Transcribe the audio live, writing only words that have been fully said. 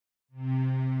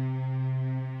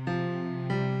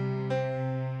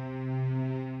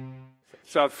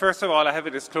So first of all, I have a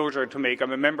disclosure to make.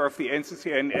 I'm a member of the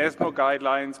NCCN ESMO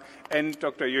guidelines, and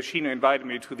Dr. Yoshino invited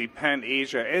me to the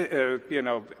Pan-Asian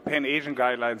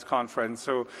Guidelines Conference.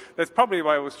 So that's probably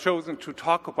why I was chosen to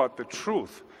talk about the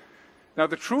truth. Now,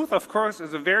 the truth, of course,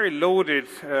 is a very loaded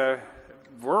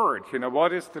word.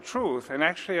 What is the truth? And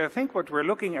actually, I think what we're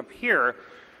looking at here,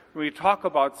 when we talk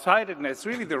about sidedness, is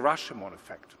really the Rashomon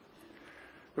effect.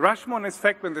 The Rashomon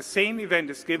effect when the same event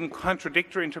is given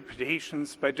contradictory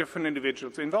interpretations by different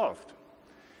individuals involved.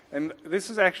 And this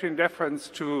is actually in deference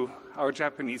to our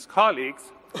Japanese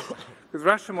colleagues, because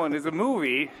Rashomon is a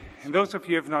movie, and those of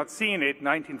you who have not seen it,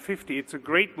 1950, it's a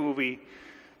great movie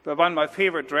by one of my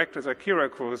favorite directors, Akira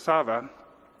Kurosawa,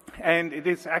 and it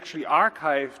is actually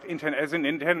archived as an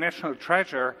international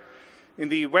treasure in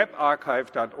the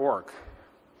webarchive.org.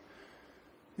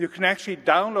 You can actually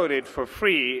download it for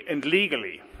free and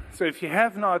legally. So if you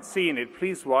have not seen it,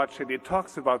 please watch it. It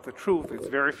talks about the truth. It's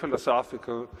very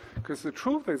philosophical, because the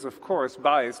truth is, of course,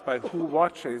 biased by who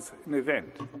watches an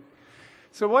event.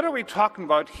 So what are we talking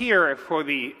about here for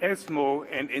the ESMO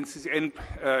and NCCN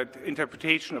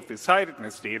interpretation of the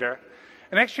sidedness data?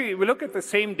 And actually, we look at the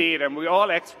same data, and we're all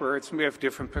experts, and we have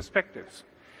different perspectives.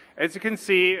 As you can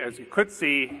see, as you could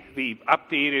see, the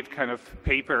updated kind of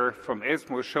paper from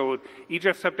ESMO showed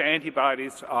EGF-receptor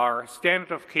antibodies are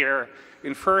standard of care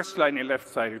in first-line in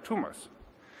left-sided tumors.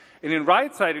 And in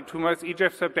right-sided tumors,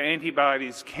 EGF-receptor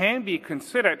antibodies can be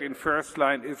considered in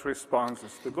first-line if response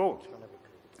is the goal.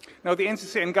 Now, the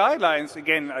NCCN guidelines,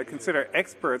 again, I consider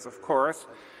experts, of course,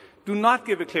 do not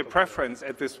give a clear preference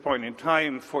at this point in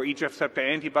time for EGF-receptor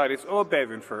antibodies or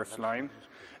BEV in first-line.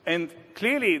 And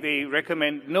clearly, they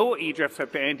recommend no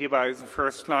EGF-receptor antibodies in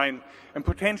first line, and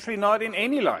potentially not in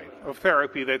any line of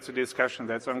therapy. That's a discussion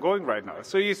that's ongoing right now.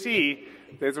 So you see,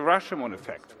 there's a Rashomon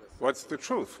effect. What's the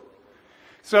truth?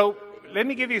 So let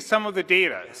me give you some of the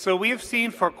data. So we've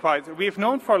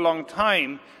known for a long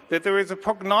time that there is a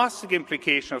prognostic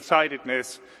implication of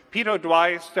sidedness. Peter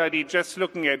Dwyer's study, just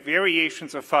looking at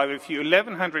variations of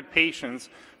 1,100 patients,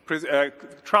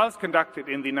 trials conducted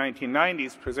in the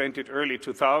 1990s, presented early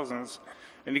 2000s,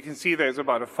 and you can see there's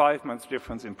about a 5-month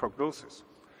difference in prognosis.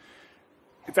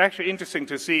 It's actually interesting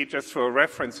to see, just for a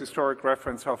reference, historic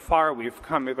reference, how far we've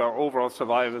come with our overall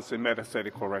survivals in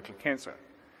metastatic colorectal cancer.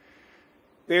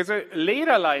 There's a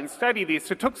later line study, the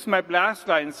Cetuximab last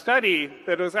line study,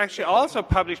 that was actually also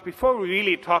published before we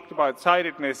really talked about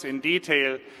sidedness in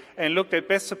detail and looked at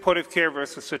best supportive care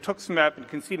versus Cetuximab, and you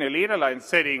can see in a later line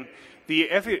setting,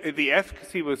 the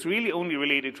efficacy was really only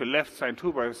related to left-side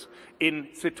tumors in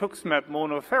Cetuximab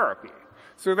monotherapy.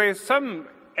 So there's some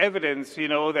evidence,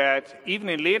 that even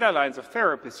in later lines of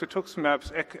therapy,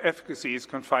 Cetuximab's efficacy is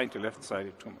confined to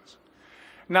left-sided tumors.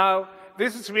 Now,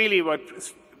 this is really what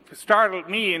startled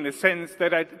me in the sense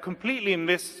that I completely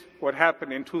missed what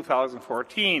happened in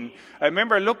 2014. I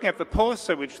remember looking at the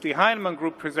poster which the Heinemann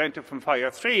group presented from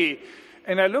FIRE3,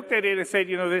 and I looked at it and said,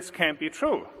 this can't be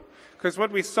true. Because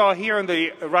what we saw here in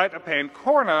the right upper-hand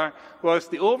corner was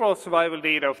the overall survival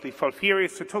data of the FOLFIRI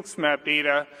Cetuximab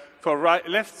data for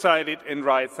left-sided and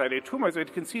right-sided tumors. And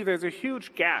you can see there's a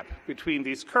huge gap between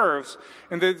these curves,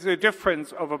 and there's a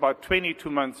difference of about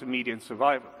 22 months of median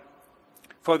survival.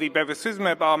 For the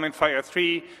bevacizumab arm in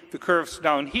FIRE3, the curves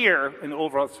down here in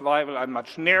overall survival are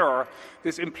much narrower.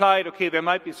 This implied, okay, there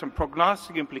might be some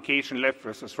prognostic implication left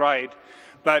versus right,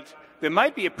 but there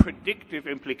might be a predictive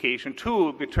implication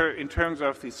too in terms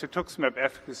of the Cetuximab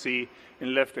efficacy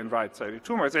in left and right-sided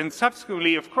tumors. And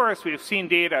subsequently, of course, we have seen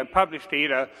data and published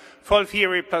data,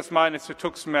 FOLFIRI plus minus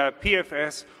Cetuximab,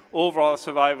 PFS, overall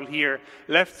survival here,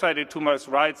 left-sided tumors,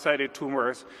 right-sided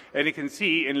tumors, and you can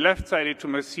see in left-sided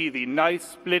tumors, see the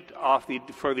nice split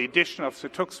for the addition of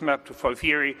Cetuximab to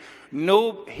FOLFIRI,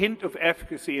 no hint of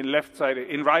efficacy in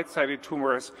right-sided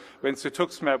tumors when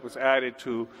Cetuximab was added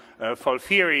to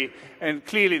FOLFIRI, and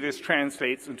clearly this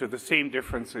translates into the same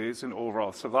differences in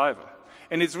overall survival.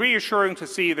 And it's reassuring to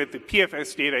see that the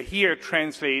PFS data here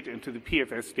translate into the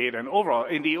PFS data in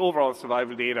the overall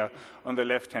survival data on the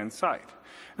left-hand side.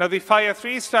 Now, the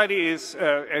FIRE3 study is,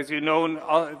 as you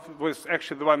know, was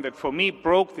actually the one that, for me,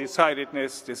 broke the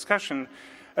sidedness discussion.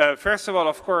 First of all,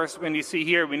 of course, when you see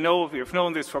here, we've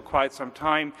known this for quite some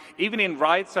time. Even in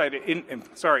left-sided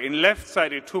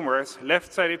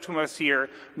tumors here,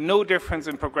 no difference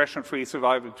in progression-free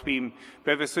survival between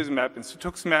bevacizumab and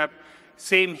Cetuximab.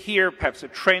 Same here, perhaps a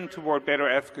trend toward better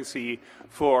efficacy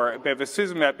for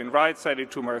bevacizumab in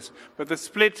right-sided tumors, but the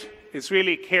split is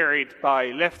really carried by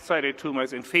left-sided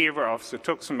tumors in favor of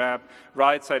Cetuximab.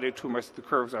 Right-sided tumors, the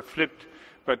curves are flipped,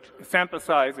 but sample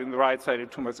size in the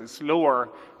right-sided tumors is lower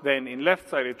than in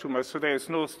left-sided tumors, so there is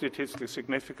no statistically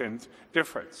significant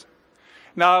difference.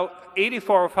 Now,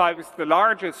 8405 is the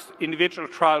largest individual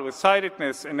trial with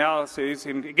sidedness analysis,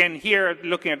 and again here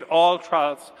looking at all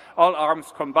trials, all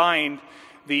arms combined,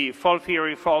 the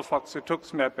FOLFIRI, FOLFOX,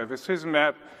 Cetuximab,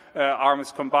 bevacizumab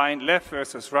arms combined, left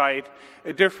versus right,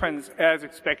 a difference as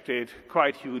expected,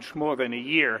 quite huge, more than a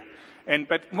year.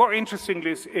 But more interesting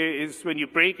is when you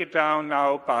break it down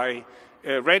now by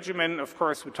regimen. Of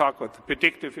course, we talk about the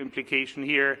predictive implication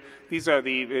here. These are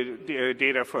the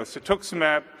data for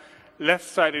Cetuximab,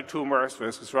 left-sided tumors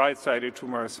versus right-sided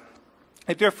tumors,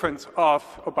 a difference of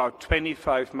about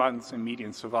 25 months in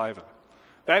median survival.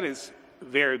 That is a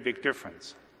very big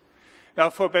difference. Now,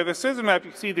 for bevacizumab,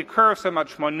 you see the curves are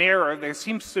much more narrow.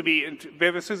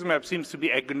 Bevacizumab seems to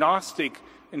be agnostic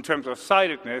in terms of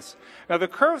sidedness. Now, the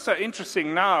curves are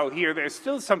interesting now here. There's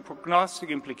still some prognostic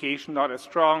implication, not as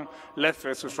strong, left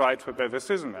versus right for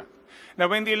bevacizumab. Now,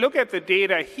 when you look at the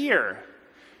data here,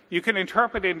 you can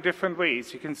interpret it in different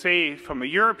ways. You can say, from a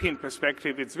European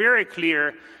perspective, it's very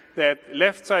clear that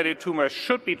left-sided tumors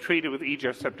should be treated with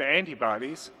EGF-receptor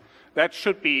antibodies. That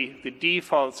should be the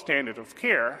default standard of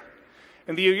care.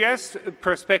 And the US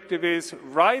perspective is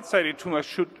right-sided tumors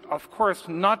should, of course,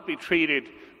 not be treated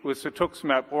with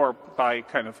cetuximab or by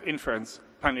kind of inference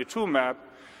panitumumab.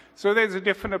 So there's a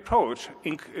different approach,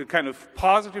 in kind of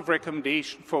positive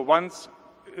recommendation for one's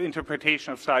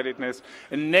interpretation of sidedness,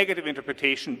 a negative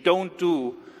interpretation don't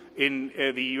do in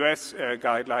the US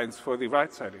guidelines for the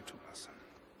right-sided tumors.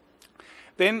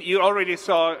 Then you already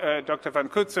saw Dr. Van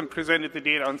Kutzen presented the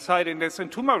data on sidedness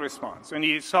and tumor response, and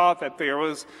you saw that there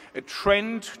was a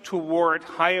trend toward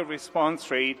higher response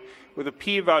rate with a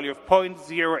p-value of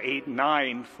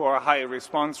 0.089 for a higher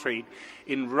response rate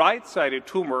in right-sided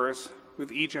tumors with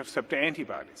EGF-receptor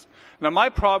antibodies. Now, my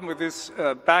problem with this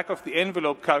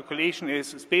back-of-the-envelope calculation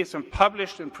is it's based on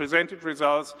published and presented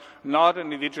results, not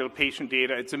individual patient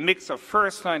data. It's a mix of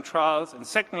first-line trials and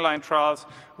second-line trials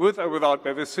with or without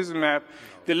bevacizumab.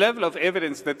 The level of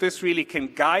evidence that this really can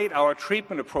guide our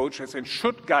treatment approaches and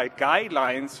should guide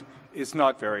guidelines is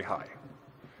not very high.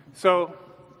 So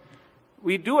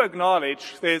we do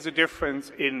acknowledge there's a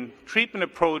difference in treatment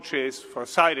approaches for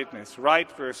sidedness,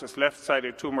 right versus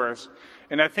left-sided tumors,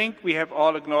 and I think we have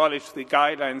all acknowledged the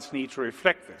guidelines need to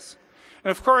reflect this.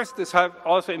 And of course, this has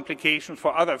also implications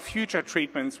for other future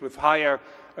treatments with higher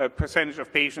percentage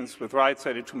of patients with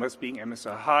right-sided tumors being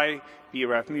MSI high,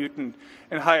 BRAF mutant,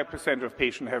 and higher percentage of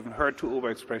patients having HER2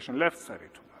 overexpression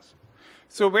left-sided tumors.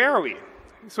 So where are we?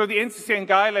 So the NCCN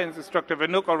guidelines, as Dr.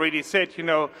 Vanook already said,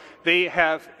 they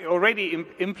have already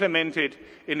implemented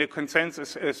in a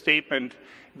consensus statement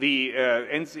the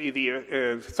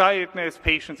sidedness,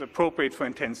 patients appropriate for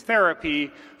intense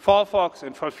therapy, FOLFOX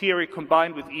and FOLFIRI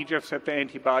combined with EGF-receptor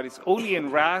antibodies only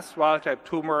in RAS wild-type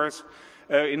tumors,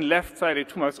 in left-sided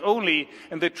tumors only,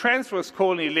 and the transverse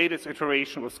colon, the latest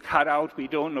iteration, was cut out. We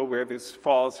don't know where this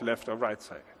falls, left or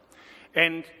right-sided.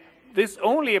 And this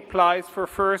only applies for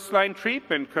first-line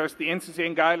treatment because the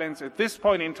NCCN guidelines at this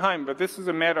point in time, but this is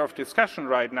a matter of discussion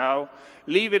right now,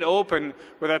 leave it open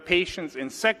whether patients in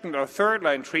second- or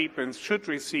third-line treatments should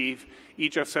receive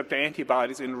EGF-receptor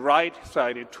antibodies in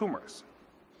right-sided tumors.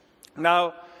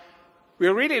 Now,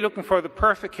 we're really looking for the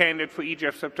perfect candidate for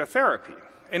EGF-receptor therapy.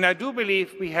 And I do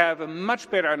believe we have a much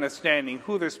better understanding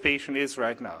who this patient is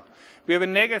right now. We have a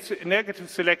negative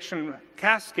selection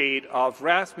cascade of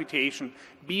RAS mutation,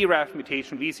 BRAF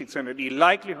mutation, V600E,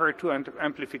 likely HER2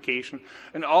 amplification,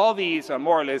 and all these are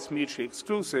more or less mutually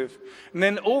exclusive. And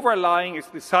then overlying is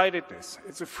the sidedness.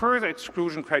 It's a further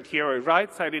exclusion criteria,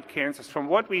 right-sided cancers. From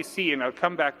what we see, and I'll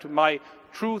come back to my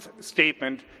truth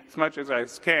statement as much as I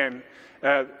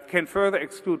can further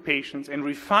exclude patients and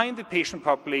refine the patient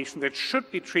population that should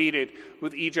be treated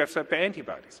with EGF-receptor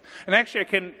antibodies. And actually,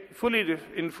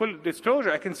 in full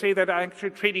disclosure, I can say that I'm actually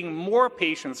treating more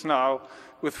patients now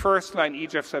with first-line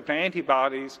EGF-receptor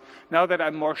antibodies now that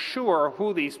I'm more sure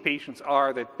who these patients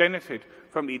are that benefit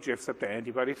from EGF-receptor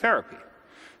antibody therapy.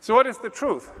 So what is the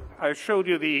truth? I showed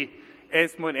you the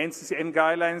ESMO and NCCN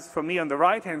guidelines. For me, on the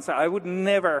right-hand side, I would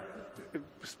never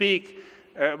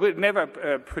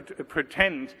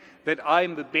pretend that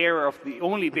I'm the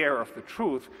only bearer of the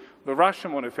truth. The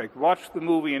Rashomon Effect. Watch the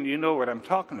movie and you know what I'm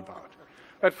talking about.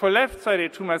 But for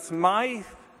left-sided tumors, my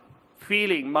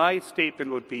feeling, my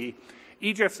statement would be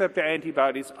EGF-receptor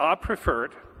antibodies are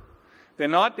preferred. They're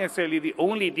not necessarily the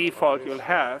only default you'll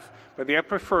have, but they are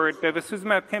preferred.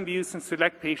 Bevacizumab can be used in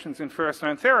select patients in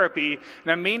first-line therapy,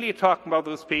 and I'm mainly talking about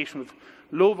those patients with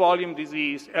low-volume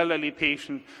disease, elderly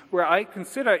patient, where I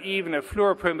consider even a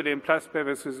fluoropyrimidine plus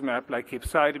bevacizumab, like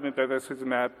capecitabine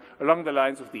bevacizumab, along the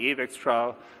lines of the Imedex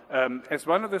trial, as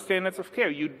one of the standards of care.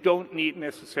 You don't need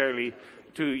necessarily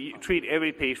to treat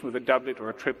every patient with a doublet or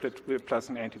a triplet plus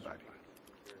an antibody.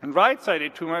 In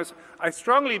right-sided tumors, I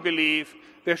strongly believe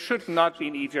there should not be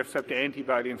an EGF receptor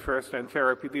antibody in first-line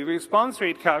therapy. The response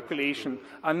rate calculations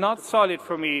are not solid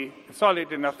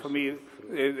enough for me,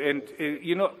 and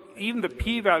even the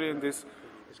p-value in this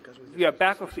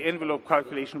back of the envelope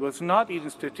calculation was not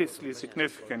even statistically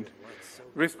significant.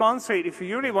 Response rate, if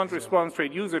you really want response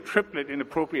rate, use a triplet in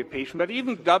appropriate patient, but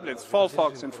even doublets,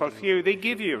 FOLFOX and FOLFIRI, they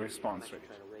give you a response rate.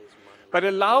 But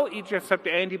allow EGF receptor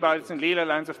antibodies in later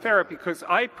lines of therapy, because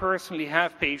I personally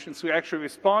have patients who actually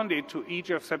responded to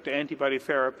EGF receptor antibody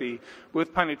therapy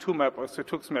with panitumumab or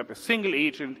cetuximab, a single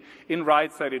agent in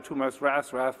right-sided tumors,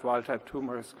 RAS, RAF, wild-type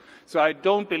tumors. So I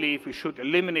don't believe we should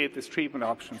eliminate this treatment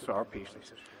options for our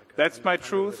patients. That's my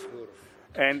truth,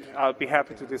 and I'll be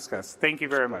happy to discuss. Thank you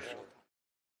very much.